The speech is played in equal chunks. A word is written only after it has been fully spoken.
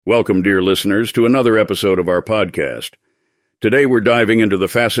Welcome, dear listeners, to another episode of our podcast. Today we're diving into the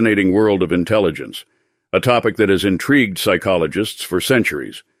fascinating world of intelligence, a topic that has intrigued psychologists for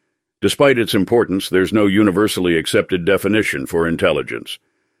centuries. Despite its importance, there's no universally accepted definition for intelligence.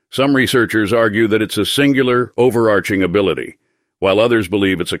 Some researchers argue that it's a singular, overarching ability, while others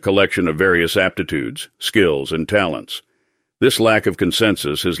believe it's a collection of various aptitudes, skills, and talents. This lack of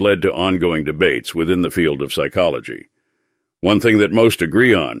consensus has led to ongoing debates within the field of psychology. One thing that most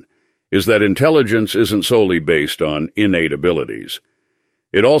agree on is that intelligence isn't solely based on innate abilities.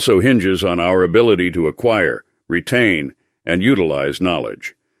 It also hinges on our ability to acquire, retain, and utilize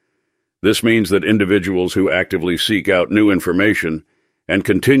knowledge. This means that individuals who actively seek out new information and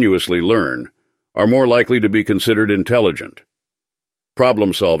continuously learn are more likely to be considered intelligent.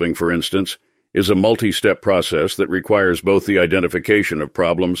 Problem solving, for instance, is a multi-step process that requires both the identification of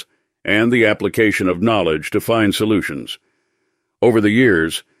problems and the application of knowledge to find solutions. Over the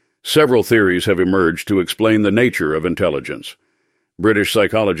years, several theories have emerged to explain the nature of intelligence. British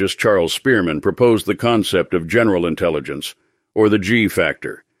psychologist Charles Spearman proposed the concept of general intelligence, or the G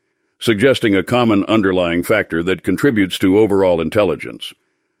factor, suggesting a common underlying factor that contributes to overall intelligence.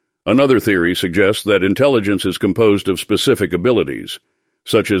 Another theory suggests that intelligence is composed of specific abilities,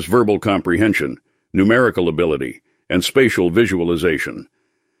 such as verbal comprehension, numerical ability, and spatial visualization.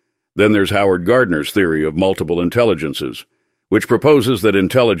 Then there's Howard Gardner's theory of multiple intelligences, which proposes that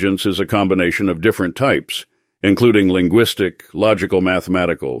intelligence is a combination of different types, including linguistic, logical,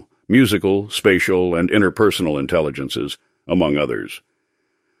 mathematical, musical, spatial, and interpersonal intelligences, among others.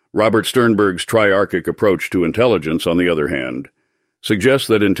 Robert Sternberg's triarchic approach to intelligence, on the other hand, suggests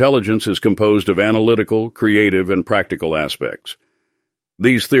that intelligence is composed of analytical, creative, and practical aspects.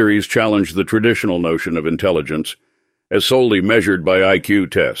 These theories challenge the traditional notion of intelligence as solely measured by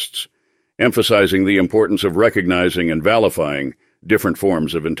IQ tests, emphasizing the importance of recognizing and validifying different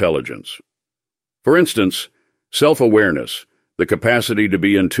forms of intelligence. For instance, self-awareness, the capacity to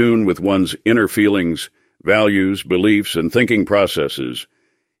be in tune with one's inner feelings, values, beliefs, and thinking processes,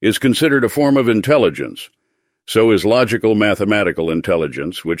 is considered a form of intelligence. So is logical mathematical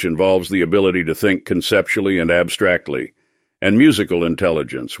intelligence, which involves the ability to think conceptually and abstractly, and musical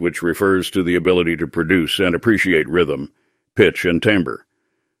intelligence, which refers to the ability to produce and appreciate rhythm, pitch, and timbre.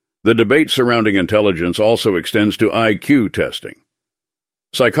 The debate surrounding intelligence also extends to IQ testing.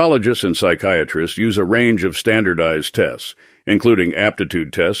 Psychologists and psychiatrists use a range of standardized tests, including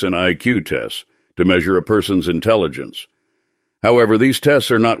aptitude tests and IQ tests, to measure a person's intelligence. However, these tests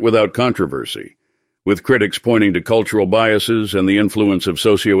are not without controversy, with critics pointing to cultural biases and the influence of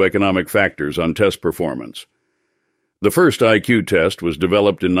socioeconomic factors on test performance. The first IQ test was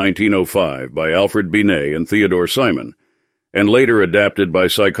developed in 1905 by Alfred Binet and Theodore Simon, and later adapted by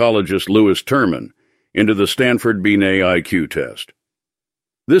psychologist Louis Terman into the Stanford Binet IQ test.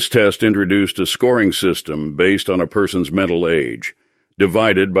 This test introduced a scoring system based on a person's mental age,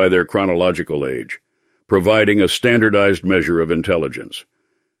 divided by their chronological age, providing a standardized measure of intelligence.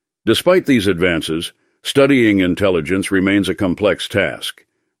 Despite these advances, studying intelligence remains a complex task.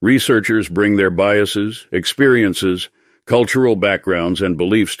 Researchers bring their biases, experiences, cultural backgrounds, and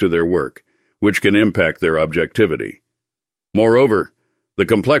beliefs to their work, which can impact their objectivity. Moreover, the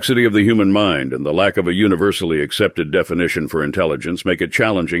complexity of the human mind and the lack of a universally accepted definition for intelligence make it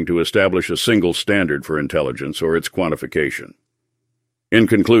challenging to establish a single standard for intelligence or its quantification. In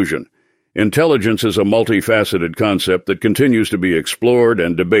conclusion, intelligence is a multifaceted concept that continues to be explored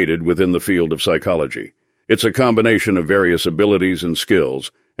and debated within the field of psychology. It's a combination of various abilities and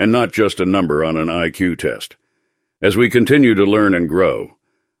skills, and not just a number on an IQ test. As we continue to learn and grow,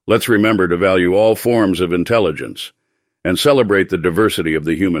 let's remember to value all forms of intelligence and celebrate the diversity of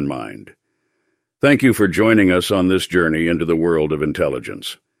the human mind. Thank you for joining us on this journey into the world of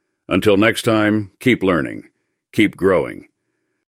intelligence. Until next time, keep learning, keep growing,